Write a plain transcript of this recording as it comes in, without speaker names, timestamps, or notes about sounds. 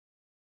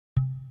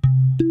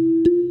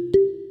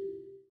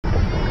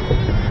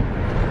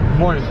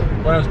morning.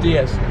 Buenos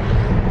dias.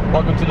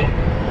 Welcome to the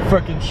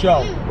frickin'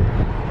 show.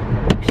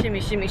 Shimmy,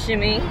 shimmy,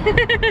 shimmy.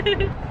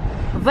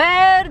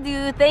 Where do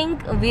you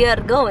think we are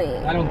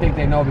going? I don't think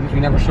they know because we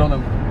never show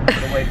them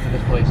the way to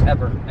this place,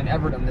 ever. In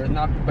Everdom, there's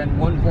not been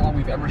one vlog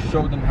we've ever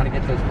showed them how to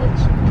get to this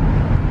place.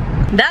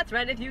 That's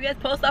right, if you guess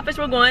post office,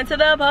 we're going to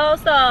the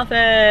post office.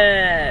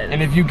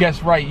 And if you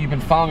guess right, you've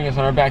been following us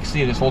on our back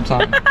seat this whole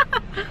time.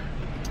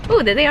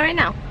 Ooh, there they are right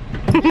now.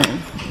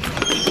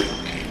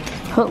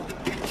 Oh,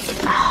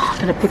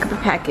 gotta pick up a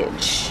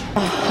package.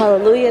 Oh,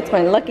 hallelujah, it's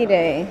my lucky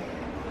day.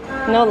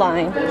 No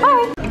lying.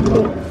 Hi.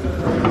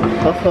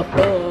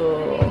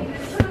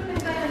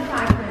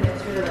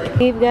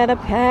 We've got a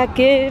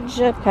package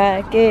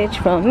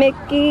from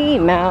Mickey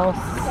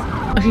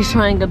Mouse. She's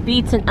trying a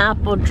beets and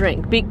apple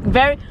drink.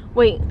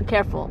 Wait,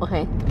 careful,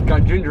 okay.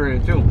 Got ginger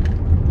in it too.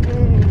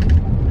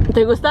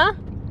 ¿Te gusta?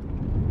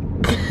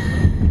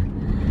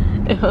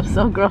 It was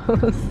so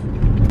gross.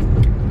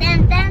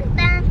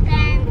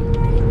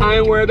 I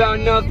ain't worried about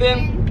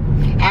nothing.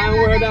 I ain't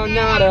worried about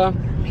nada.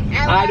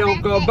 I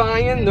don't go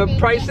buying, the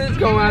prices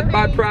go out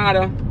by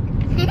Prada.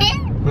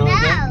 No.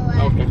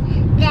 Okay.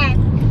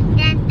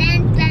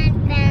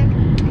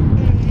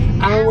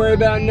 I don't worry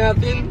about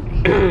nothing.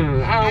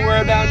 I don't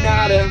worry about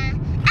nada.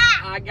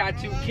 I got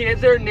 2 kids,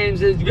 their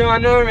names is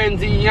Gunnar and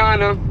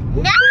Ziana.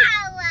 No!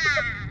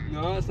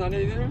 No, that's not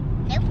it either?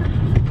 Nope.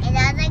 It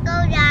doesn't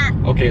go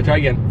down. Okay, try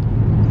again.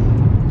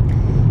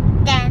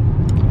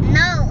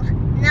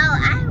 No,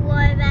 I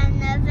worry about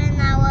nothing.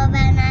 I worry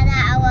about nada.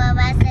 I worry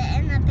about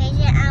sitting the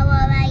patient. I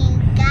worry about you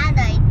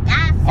gotta.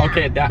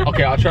 That's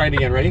Okay, I'll try it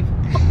again. Ready?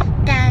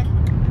 Dun.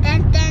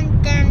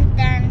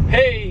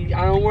 Hey,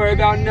 I don't worry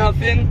about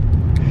nothing.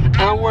 I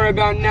don't worry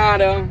about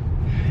nada.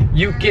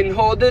 You can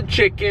hold the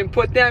chicken,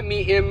 put that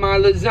meat in my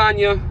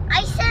lasagna.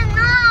 I said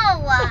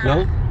no.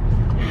 No?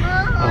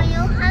 No,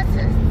 you have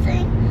to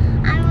say.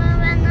 I worry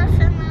about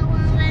nothing. I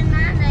worry about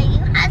nada.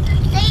 You have to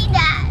say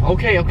that.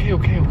 Okay.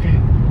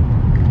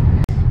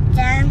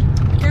 Dun.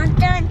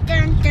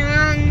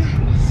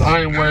 I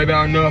ain't worried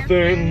about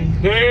nothing.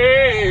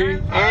 Hey,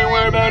 I ain't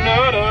worried about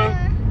nada.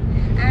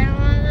 I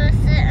want to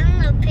sit in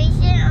the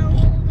patient and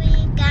we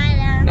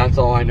gotta. That's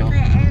all I know. But in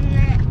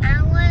the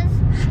hours,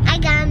 I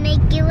gotta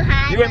make you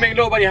hot. You ain't make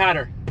nobody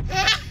hotter.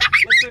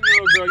 Listen,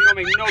 little girl, you don't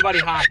make nobody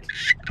hot.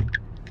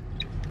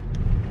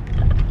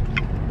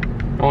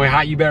 Only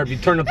hot you better be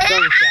turn up the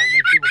thermostat and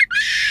make people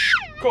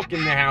cook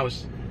in the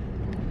house.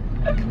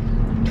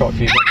 Talk to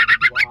me about making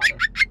people hotter.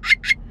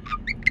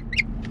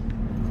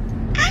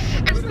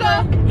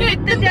 Hit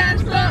the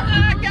dance floor,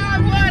 I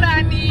got what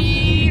I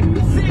need.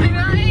 And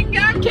I ain't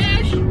got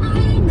cash.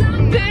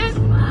 This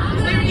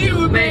and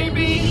you,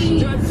 baby.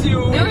 Just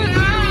you.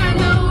 I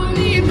don't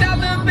need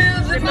dollar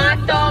bills in my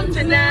thumb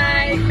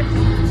tonight.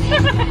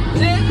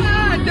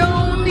 I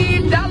don't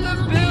need dollar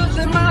bills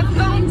in my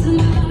thumb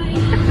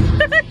tonight.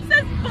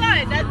 That's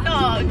fun, that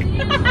dog.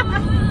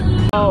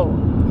 Oh.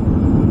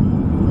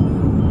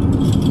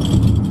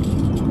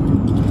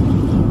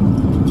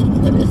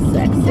 That is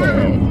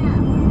sexy.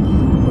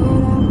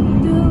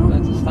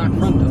 Stock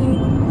front though.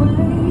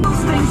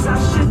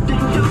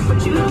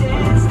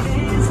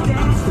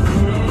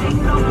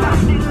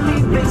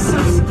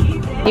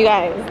 You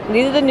guys,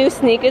 these are the new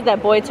sneakers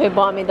that BOYTOY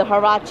bought me, the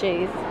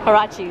Harachis.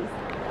 Harachi or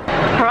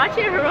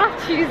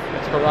Harachis?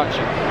 It's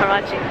Harachi.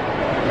 Harachi.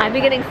 I've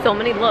been getting so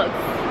many looks.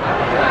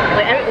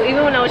 Like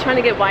even when I was trying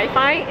to get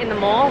Wi-Fi in the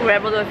mall,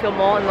 wherever the Field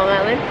Mall in Long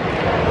Island,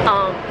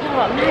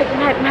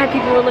 mad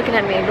people were looking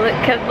at me,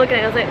 kept looking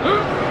at me. I was like,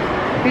 oh,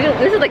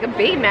 this is like a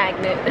bait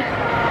magnet.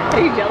 Are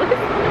you jealous? No,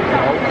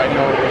 but I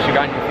know what you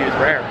got in your feet is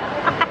rare.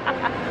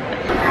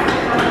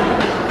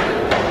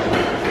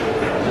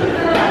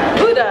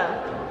 Buddha.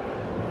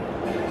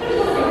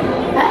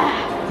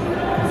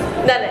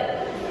 Dale.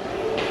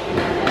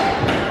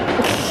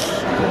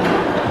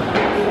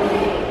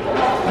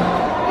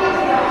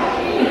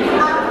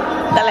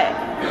 Dale.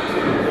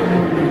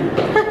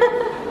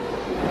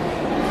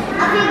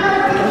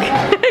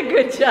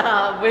 Good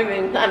job,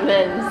 women, not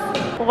men's.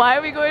 Why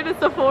are we going to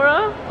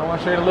Sephora? I want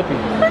to show you the lippy.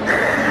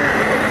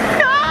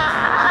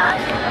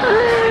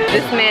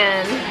 This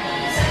man,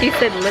 he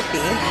said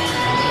lippy.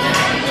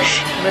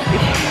 Lippy.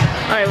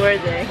 Alright, where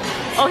is it?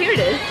 Oh, here it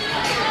is.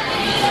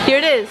 Here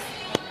it is.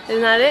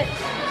 Isn't that it?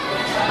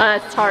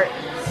 It's tart.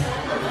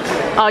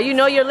 Oh, you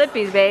know your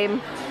lippies, babe.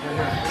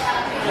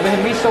 And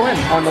then the miso in.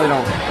 Oh, no, they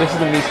don't. This is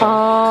the miso.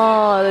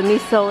 Oh, the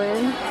miso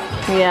in.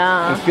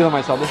 Yeah. I'm feeling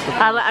myself. This is the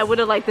I would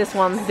have liked this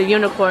one, the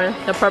unicorn,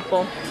 the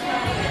purple.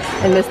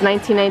 And this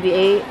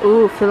 1998.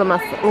 Ooh, feeling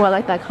myself. Ooh, I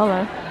like that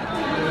color.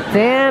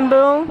 Damn,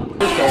 boo.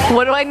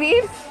 What do I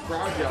need?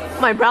 brow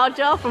gel. My brow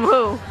gel? From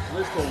who?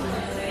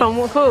 From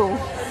who?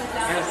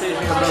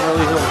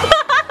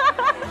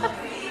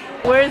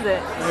 Where is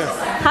it?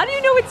 Yeah. How do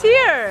you know it's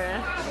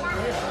here?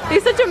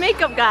 He's such a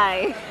makeup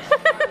guy.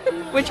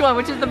 Which one?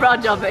 Which is the brow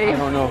gel, babe? I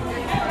don't know.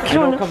 You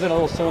don't know? It comes in a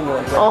little cylinder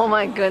like that. Oh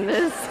my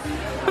goodness.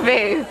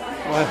 Babe.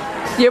 What?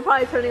 You're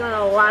probably turning on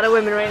a lot of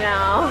women right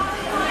now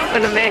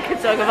when a man can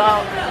talk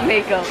about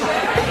makeup.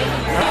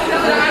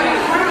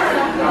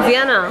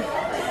 Ziana,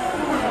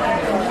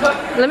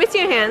 let me see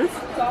your hands.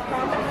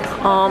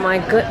 Oh my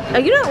good. Are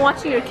you not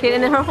watching your kid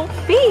and then her whole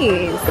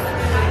face?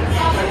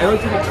 It only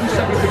took me 2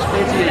 seconds to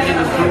explain to you that it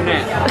was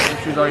brunette. And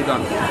she was already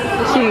done.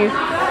 Jeez.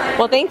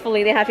 Well,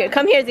 thankfully they have here.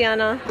 Come here,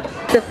 Ziana.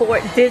 The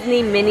Fort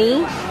Disney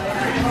Mini.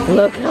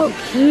 Look how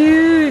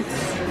cute.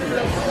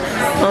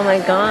 Oh my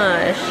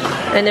gosh.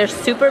 And they're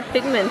super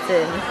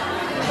pigmented.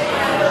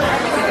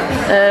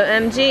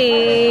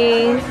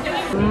 OMG.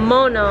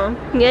 Mono.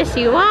 Yes,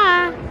 you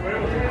are.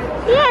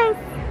 Yes.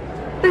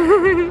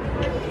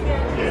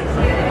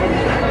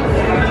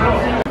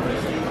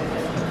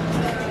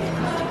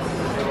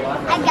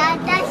 I got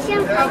that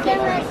shampoo. Can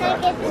I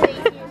take it,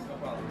 please?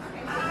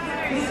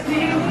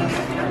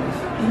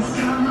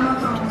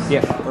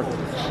 Yeah, perfect.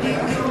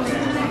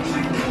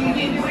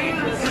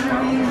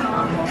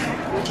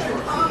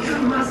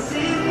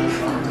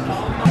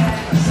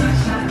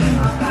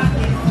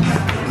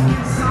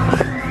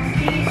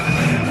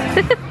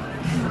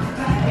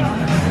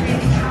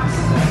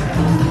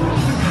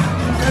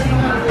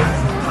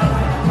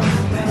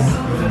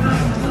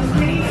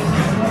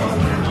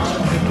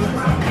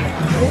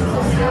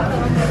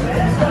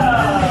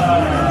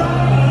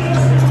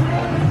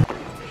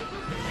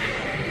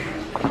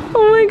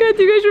 Oh my god,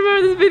 do you guys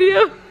remember this video?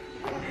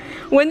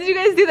 When did you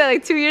guys do that?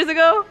 Like 2 years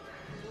ago?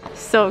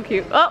 So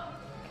cute. Oh!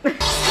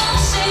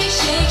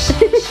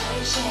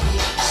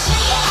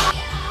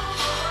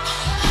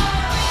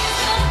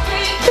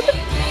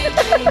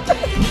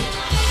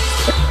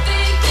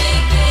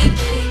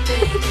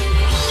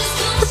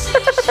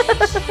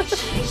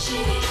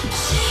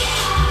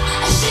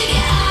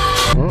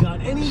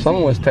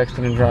 Someone was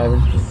texting and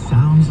driving.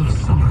 Sounds of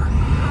summer.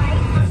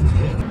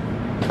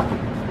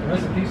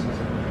 Rest in pieces.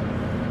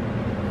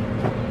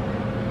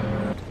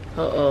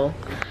 Uh-oh.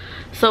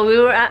 So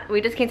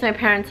we just came to my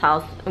parents'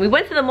 house. We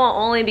went to the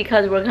mall only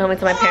because we were coming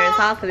to my parents'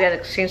 house because we had to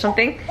exchange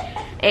something.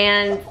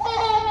 And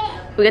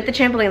we got the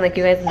trampoline like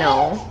you guys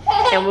know.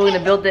 And we were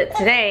gonna build it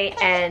today,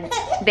 and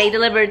they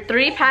delivered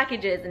 3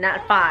 packages and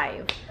not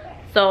 5.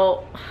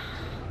 So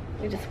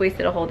we just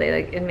wasted a whole day.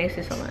 Like, it makes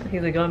me so mad.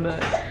 He's like, I'm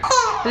mad.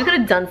 We could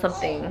have done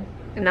something.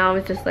 And now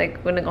it's just like,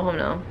 we're gonna go home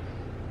now.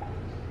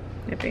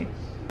 Maybe.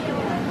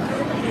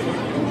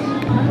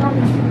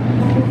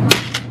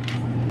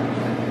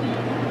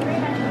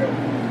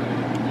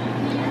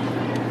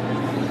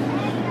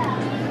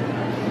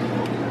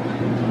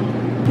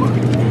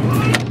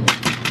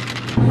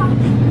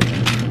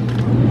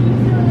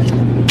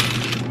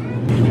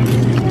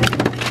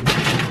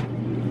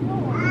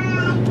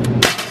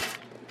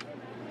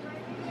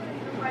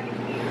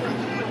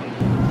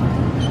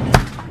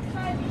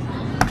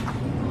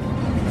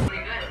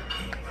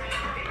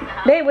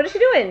 Babe, what is she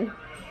doing?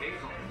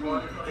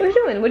 What are you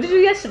doing? What did you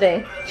do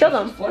yesterday? Show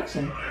them.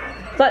 Flexing.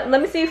 Let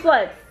me see you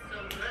flex.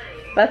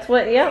 That's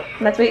what, yep.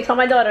 That's what you tell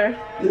my daughter.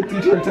 You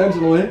teach her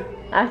intentionally.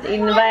 After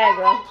eating the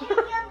Viagra.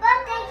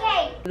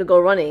 To go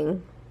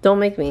running. Don't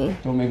make me.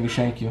 Don't make me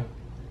shank you.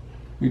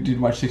 We did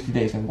watch 60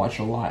 Days and watch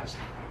our lives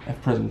at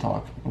prison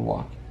talk and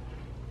walk.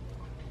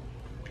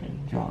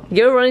 And John.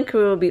 Your running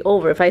career will be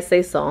over if I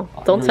say so.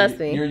 Don't test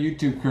me. Your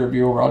YouTube career will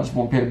be over. I just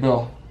won't pay the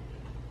bill.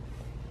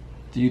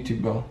 The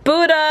YouTube bill.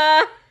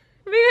 Buddha!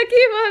 Bring a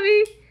key,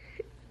 mommy.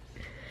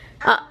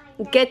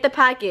 Get the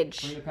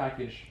package. Bring the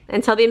package.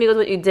 And tell the amigos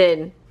what you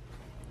did.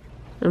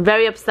 I'm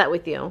very upset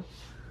with you.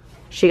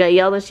 She got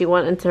yelled and she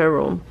went into her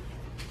room.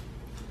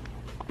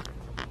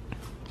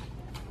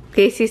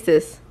 ¿Qué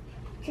hiciste?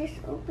 Just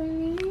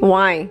open it.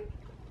 Why?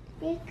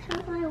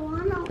 Because I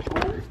want to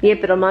open. Yeah,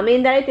 pero mami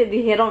y daddy te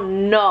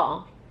dijeron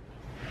no.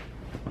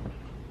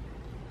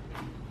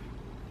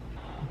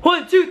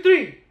 1, 2,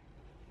 3.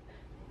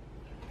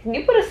 Can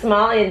you put a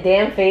smile on your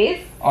damn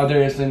face? Oh,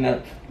 there is in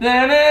that.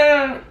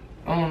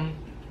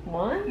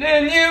 What?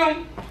 Then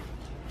you,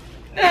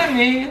 then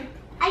me,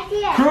 I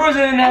see it.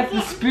 cruising at the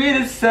speed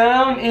of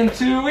sound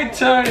into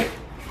eternity.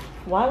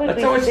 Why would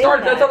That's how it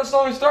starts. That's how the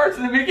song starts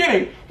in the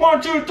beginning.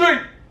 1, 2, 3.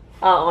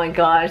 Oh my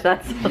gosh,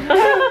 that's.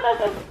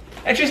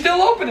 And she's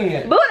still opening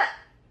it. Buddha!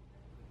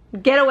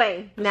 Get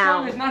away The now.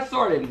 song is not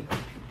started.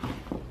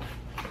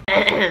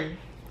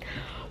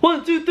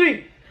 1, 2,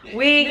 3.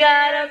 We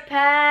got a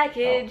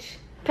package.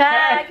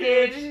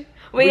 Package.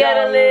 We got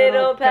a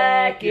little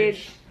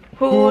package.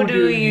 Who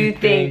do you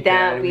think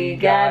that we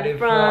got it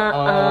from?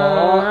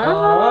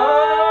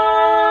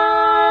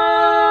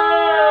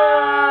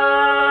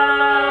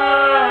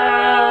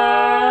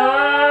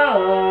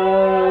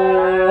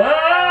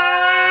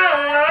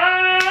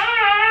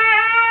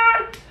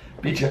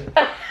 Beat you.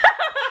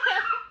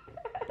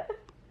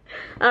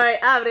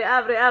 Alright, abre,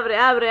 abre, abre,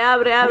 abre,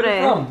 abre,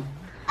 abre. From?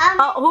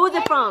 Oh, who is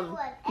it from?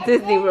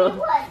 Disney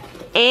World.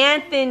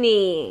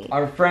 Anthony.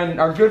 Our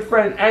good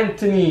friend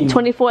Anthony.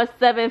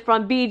 24/7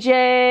 from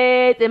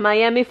BJ's in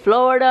Miami,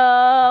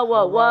 Florida.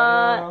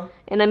 What?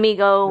 An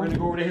amigo. We're gonna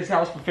go over to his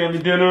house for family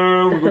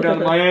dinner. We go down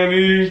to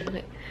Miami.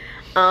 Okay.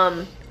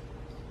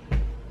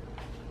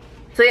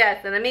 So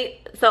yes,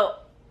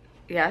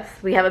 yes,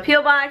 we have a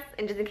PO box,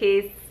 and just in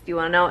case you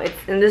want to know, it's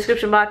in the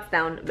description box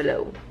down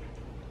below.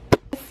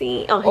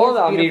 see. Oh,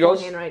 Hola, his beautiful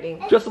amigos.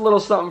 handwriting. Just a little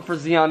something for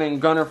Ziana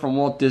and Gunnar from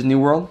Walt Disney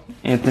World.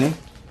 Anthony.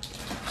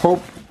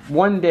 Hope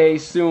one day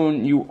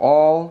soon you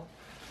all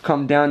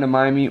come down to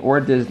Miami or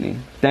Disney.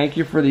 Thank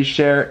you for these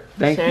sharing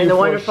the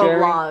wonderful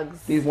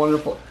vlogs. These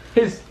wonderful.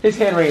 His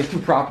handwriting is too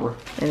proper.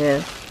 It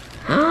is.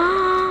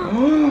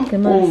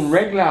 Oh,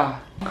 regla.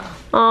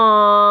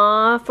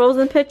 Aww,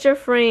 frozen picture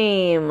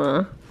frame.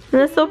 Isn't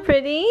that so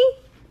pretty?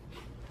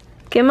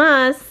 ¿Qué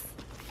más?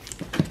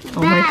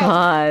 Oh my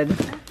god.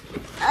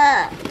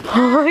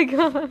 Oh my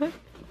god.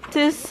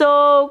 This is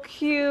so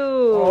cute.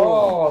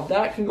 Oh,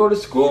 that can go to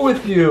school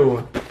with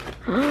you.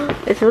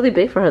 It's really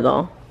big for her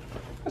though.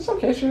 That's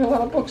okay, she has a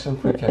lot of books in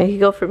front of It could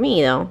go for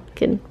me though.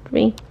 Kid, for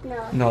me.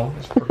 No,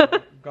 it's for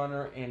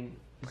Gunnar and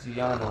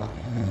Ziana.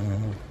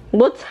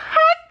 Well,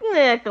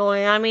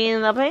 technically, I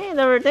mean, the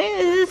thing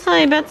is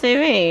say Betsy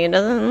V. It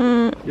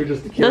doesn't. You're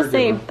just the It does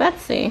say caregiver.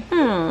 Betsy.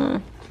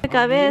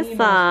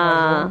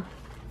 Cabeza.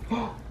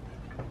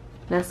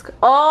 Let's go.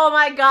 Oh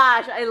my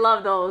gosh, I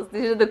love those.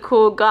 These are the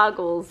cool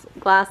goggles,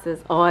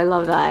 glasses. Oh, I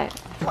love that.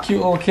 The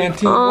cute little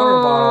canteen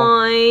water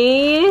bottle.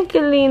 Ay,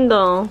 qué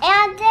lindo.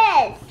 And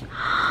this.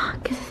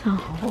 ¿Qué es eso?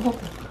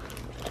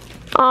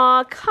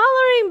 Aw,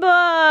 coloring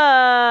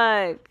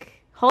book.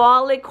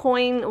 Wallet,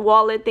 coin,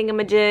 wallet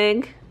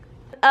thingamajig.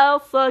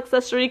 Elsa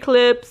accessory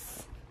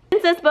clips.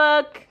 Princess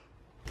book.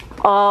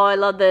 Oh, I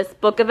love this.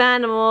 Book of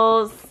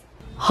animals.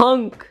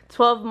 Hunk.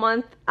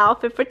 12-month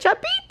outfit for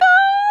Chapito.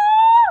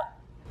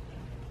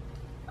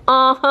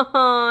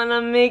 Oh, and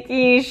a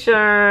Mickey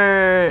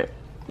shirt.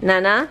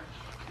 Nana.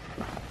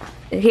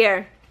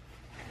 Here.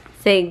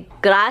 Say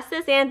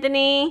gracias,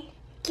 Anthony.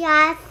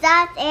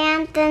 Gracias,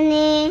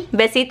 Anthony.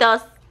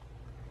 Besitos.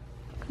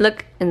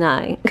 Look in the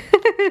eye.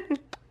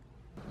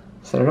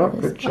 Set it up.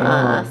 Good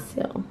job.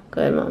 Despacio.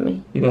 Good,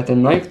 mommy. You got the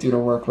knife do the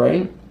work,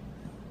 right?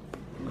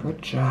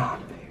 Good job,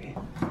 baby.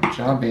 Good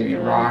job, baby.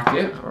 Rock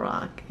it.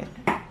 Rock it.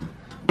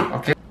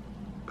 Okay.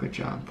 Good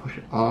job. Push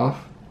it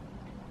off.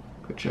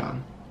 Good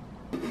job.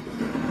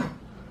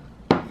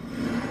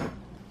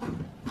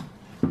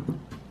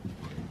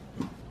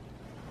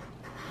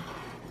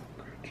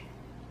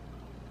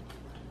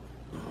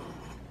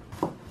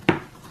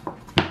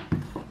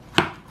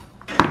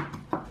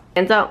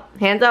 Hands up,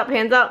 hands up,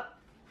 hands up.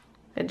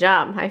 Good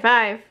job. High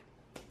five.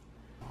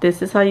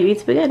 This is how you eat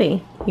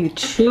spaghetti. You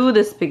chew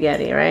the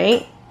spaghetti,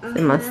 right? Se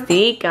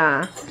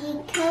mastica.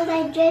 Because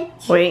I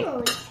just Wait.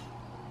 chewed.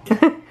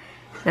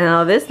 And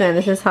now this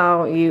is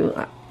how you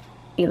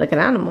eat like an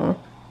animal.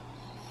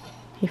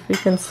 He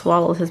freaking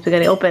swallows his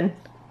spaghetti open.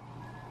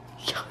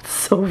 Yo, it's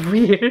so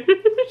weird.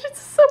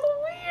 It's so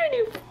weird,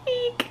 you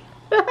freak.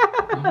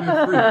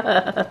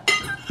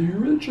 Do you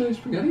really chew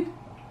spaghetti?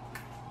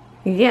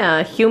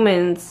 Yeah,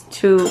 humans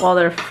chew all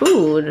their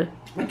food.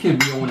 I can't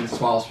be the one that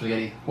swallows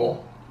spaghetti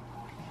whole.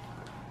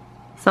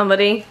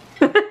 Somebody,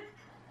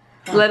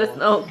 let us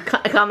know.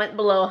 Comment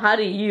below. How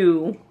do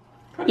you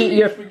eat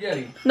your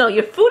spaghetti? No,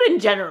 your food in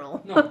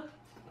general. No.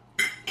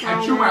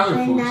 I chew my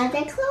other foods.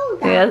 Another clue.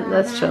 Yeah,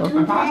 that's true.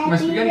 My pasta, my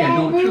spaghetti, I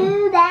don't chew.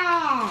 Do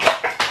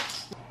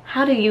that.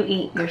 How do you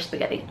eat your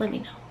spaghetti? Let me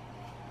know.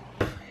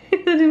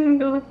 It didn't even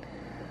go.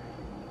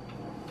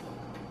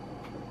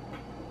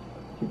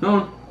 Keep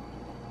going.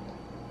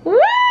 Woo!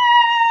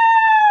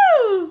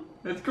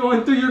 It's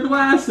going through your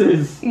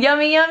glasses.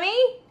 Yummy, yummy.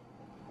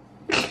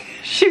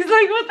 She's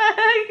like, what the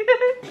heck?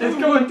 It's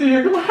going through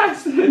your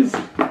glasses.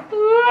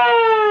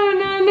 Whoa,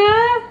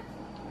 Nana.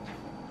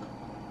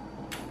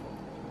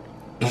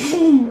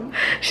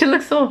 She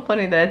looks so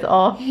funny that it's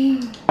all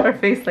her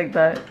face like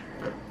that.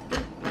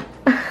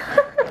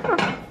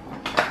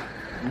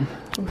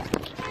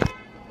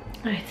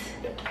 Alright.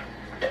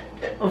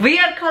 We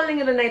are calling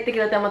it a night.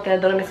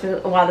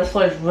 Wow, this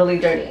floor is really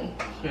dirty.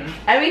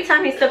 Every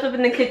time he steps up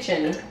in the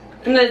kitchen,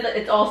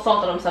 it's all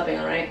salt that I'm stepping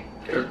on, right?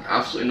 There's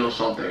absolutely no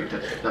salt there.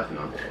 You're stepping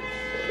on.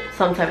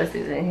 Some type of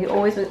seasoning. He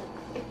always look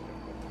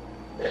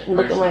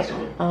at my.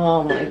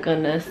 Oh my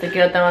goodness. Te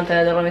quiero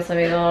tanto, mis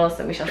amigos.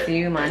 We shall see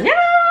you mañana.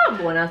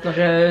 Buenas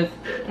noches.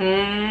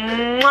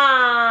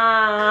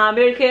 Mwah.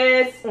 Beer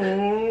kiss.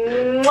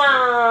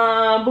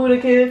 Mwah. Buddha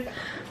kiss.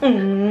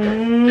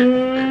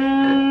 Mwah.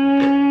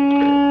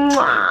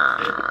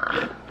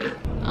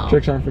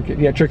 Tricks aren't for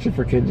kids. Yeah, tricks are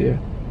for kids, yeah.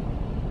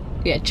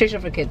 Yeah, tricks are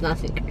for kids, not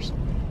sinkers.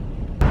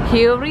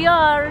 Here we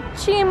are,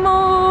 Chimo.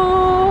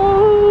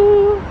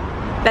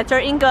 That's our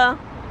Inca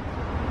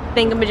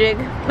thingamajig.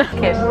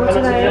 Okay.